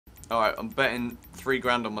Alright, I'm betting 3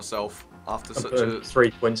 grand on myself after I'm such putting a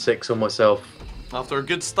 3.6 on myself. after a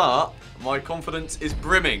good start. My confidence is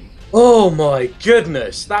brimming. Oh my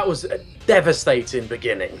goodness, that was a devastating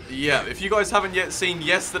beginning. Yeah, if you guys haven't yet seen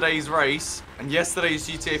yesterday's race and yesterday's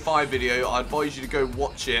GTA 5 video, I advise you to go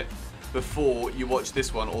watch it before you watch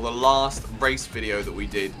this one, or the last race video that we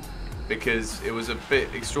did, because it was a bit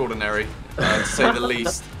extraordinary, to say the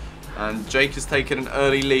least. And Jake has taken an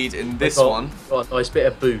early lead in this one. Got a nice bit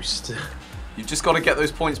of boost. You've just got to get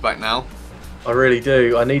those points back now. I really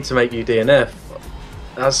do. I need to make you DNF.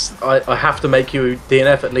 I have to make you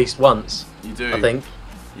DNF at least once. You do. I think.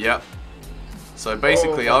 Yep. So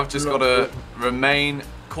basically, I've just got to remain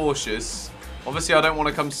cautious. Obviously, I don't want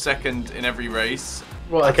to come second in every race.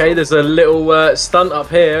 Right, okay, there's a little stunt up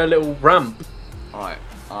here, a little ramp. Alright.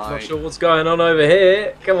 Not sure what's going on over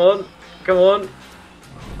here. Come on, come on.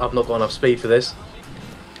 I've not got enough speed for this.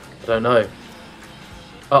 I don't know.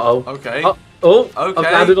 Uh-oh. Okay. Oh, okay.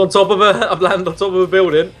 I've landed on top of a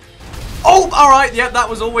building. Oh, alright, yeah, that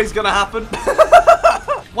was always going to happen.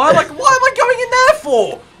 Why am I going in there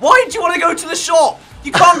for? Why do you want to go to the shop?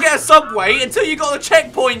 You can't get a subway until you got the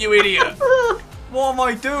checkpoint, you idiot. What am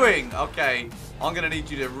I doing? Okay, I'm going to need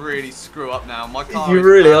you to really screw up now. My car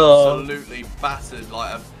is absolutely battered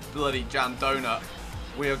like a bloody jam donut.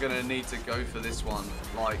 We are going to need to go for this one.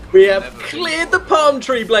 Like we have cleared the palm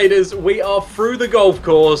tree bladers. We are through the golf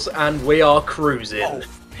course and we are cruising. Oh,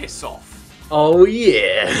 piss off. Oh,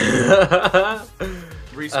 yeah.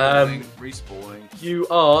 Respawning, respawning. You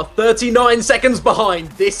are 39 seconds behind.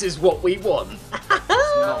 This is what we want.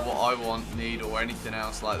 It's not what I want, need, or anything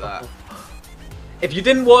else like that. If you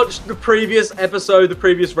didn't watch the previous episode, the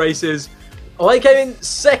previous races, I came in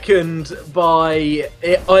second by...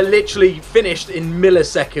 I literally finished in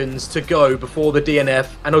milliseconds to go before the DNF,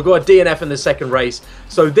 and I got a DNF in the second race.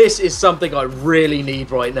 So this is something I really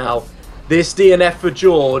need right now. This DNF for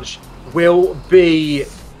George will be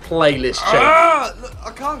playlist change. Look,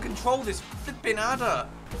 I can't control this flipping adder.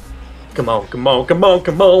 Come on, come on, come on,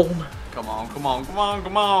 come on. Come on, come on, come on,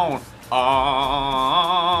 come on.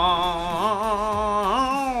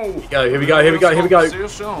 Here we go, here we go, here we go, here we go.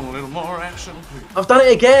 A little more action. I've done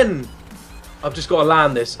it again. I've just got to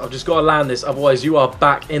land this. I've just got to land this. Otherwise, you are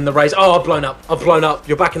back in the race. Oh, I've blown up. I've blown up.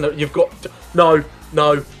 You're back in the... You've got... No,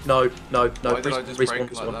 no, no, no, no. Why did I just break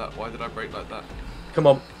like that? Why did I break like that? Come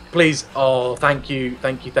on, please. Oh, thank you,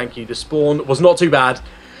 thank you, thank you. The spawn was not too bad.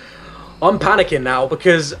 I'm panicking now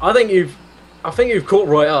because I think you've caught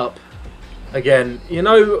right up. Again, you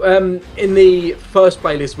know, in the first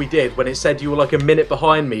playlist we did, when it said you were like a minute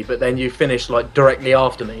behind me, but then you finished like directly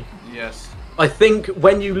after me. Yes. I think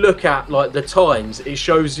when you look at like the times, it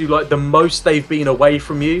shows you like the most they've been away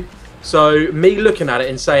from you. So me looking at it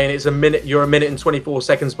and saying it's a minute, you're a minute and 24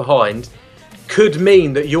 seconds behind, could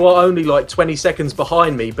mean that you are only like 20 seconds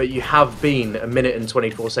behind me, but you have been a minute and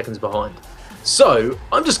 24 seconds behind. So,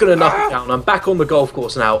 I'm just going to knock it down. I'm back on the golf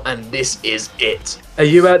course now, and this is it. Are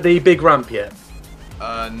you at the big ramp yet?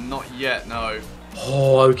 Not yet, no.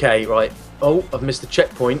 Oh, okay, right. Oh, I've missed the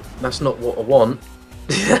checkpoint. That's not what I want.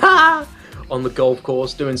 On the golf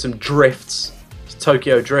course, doing some drifts. It's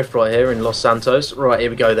Tokyo Drift right here in Los Santos. Right,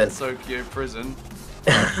 here we go then. Tokyo Prison.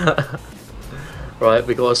 Right,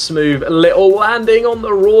 we got a smooth little landing on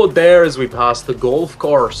the road there as we pass the golf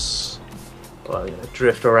course. Well, I'm going to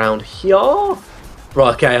drift around here.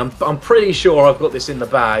 Right, okay, I'm pretty sure I've got this in the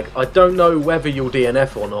bag. I don't know whether you'll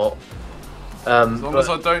DNF or not. As long as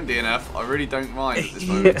I don't DNF, I really don't mind at this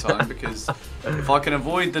moment in time, because if I can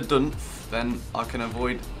avoid the dunf, then I can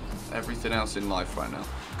avoid everything else in life right now.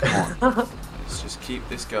 Come on. Let's just keep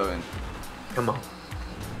this going. Come on.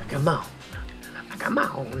 Come on. Come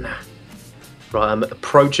on. Right, I'm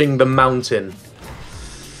approaching the mountain.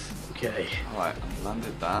 Okay. Alright, I've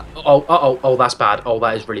landed that. Oh, that's bad. Oh,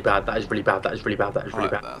 that is really bad. That is really bad. That is really bad. That is really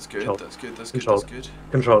bad. That's good. Control. That's good. That's good. Control. That's good.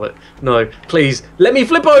 Control it. No, please. Let me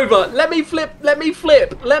flip over. Let me flip. Let me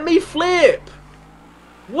flip. Let me flip.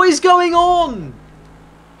 What is going on?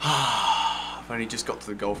 I've only just got to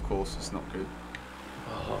the golf course. It's not good.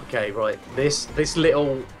 Oh, okay, right. This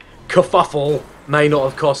little kerfuffle may not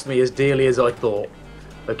have cost me as dearly as I thought.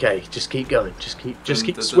 Okay, just keep going. Just keep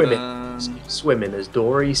swimming. Just keep swimming, as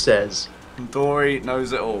Dory says. Dory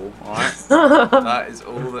knows it all, alright? That is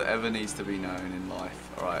all that ever needs to be known in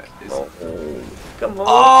life, alright? Come on.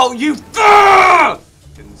 Oh, you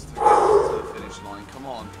seconds to the finish line. Come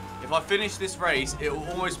on. If I finish this race, it will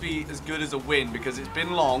almost be as good as a win, because it's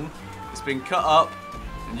been long, it's been cut up,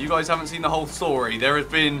 and you guys haven't seen the whole story. There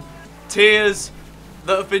have been tears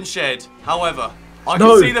that have been shed. However, I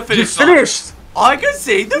can see the finish line. Finished. I can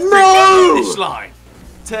see the freaking finish line.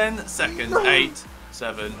 10 seconds, 8,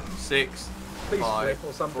 7, 6, Please 5, flip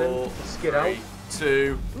or something. 4, Skid 3, out.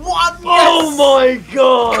 2, 1. Yes! Oh my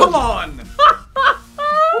god! Come on!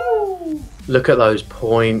 Look at those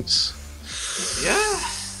points. Yeah.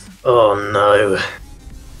 Oh no.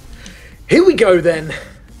 Here we go then.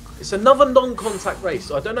 It's another non-contact race.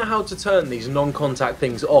 I don't know how to turn these non-contact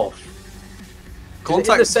things off. In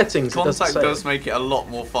the settings, contact does make it a lot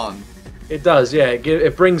more fun. It does, yeah.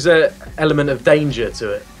 It brings an element of danger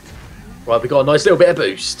to it. Right, we got a nice little bit of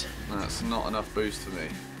boost. That's not enough boost for me.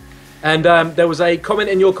 And there was a comment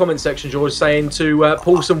in your comment section, George, saying to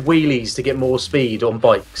pull some wheelies to get more speed on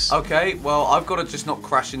bikes. Okay, well, I've got to just not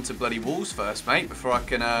crash into bloody walls first, mate, before I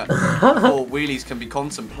can, before wheelies can be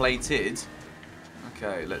contemplated.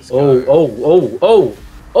 Okay, let's go.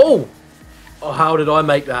 Oh, how did I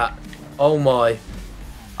make that? Oh my.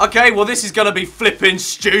 Okay, well, this is going to be flipping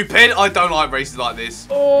stupid. I don't like races like this.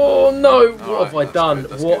 Oh no, what have I that's done?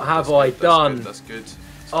 good, What have I done? That's good.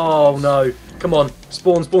 Oh no. Come on.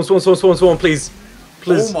 Spawn, please.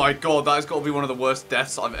 Please. Oh my god, that has got to be one of the worst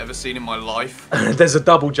deaths I've ever seen in my life. There's a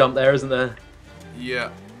double jump there, isn't there? Yeah.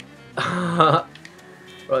 Right,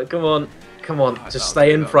 come on. Come on. Right, just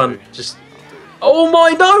stay in front. do. Just. Oh my,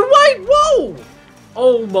 no, wait, whoa!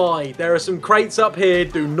 Oh my, there are some crates up here.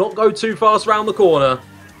 Do not go too fast round the corner.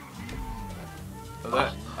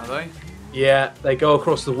 Are they? Yeah, they go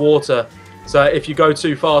across the water. So if you go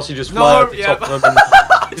too fast, you just fly over the top of them.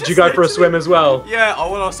 And did you go for a swim as well? Yeah,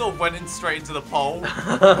 well, I sort of went in straight into the pole.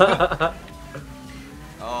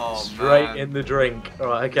 Oh, straight man. in the drink. All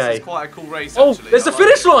right, okay. This is quite a cool race, Oh, actually. there's the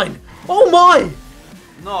finish line! Oh my!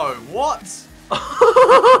 No, what?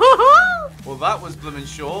 Well, that was blooming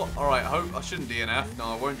short. Alright, I shouldn't DNF. No,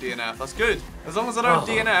 I won't DNF. That's good. As long as I don't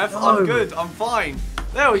DNF, no. I'm good. I'm fine.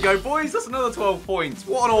 There we go, boys. That's another 12 points.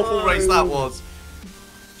 What an awful race that was.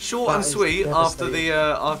 Short That and is sweet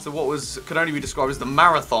after what could only be described as the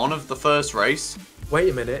marathon of the first race. Wait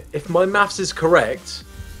a minute. If my maths is correct,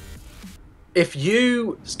 if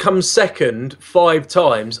you come second 5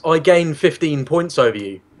 times, I gain 15 points over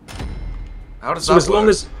you. How does So that as long work?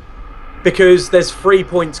 as... Because there's 3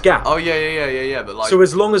 points gap. Oh, yeah, but like... So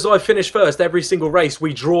as long as I finish first every single race,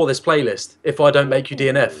 we draw this playlist if I don't make you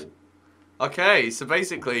DNF. Okay, so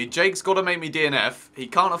basically, Jake's got to make me DNF. He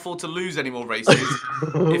can't afford to lose any more races.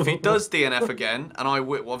 If he does DNF again, and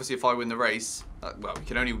obviously if I win the race, well, we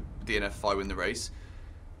can only DNF if I win the race.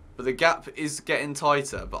 But the gap is getting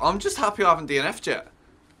tighter. But I'm just happy I haven't DNF'd yet.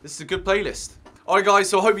 This is a good playlist. Alright guys,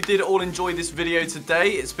 so I hope you did all enjoy this video today.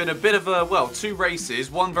 It's been a bit of a, well, 2 races,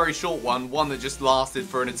 one very short one that just lasted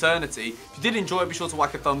for an eternity. If you did enjoy it, be sure to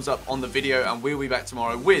whack a thumbs up on the video, and we'll be back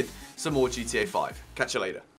tomorrow with some more GTA 5. Catch you later.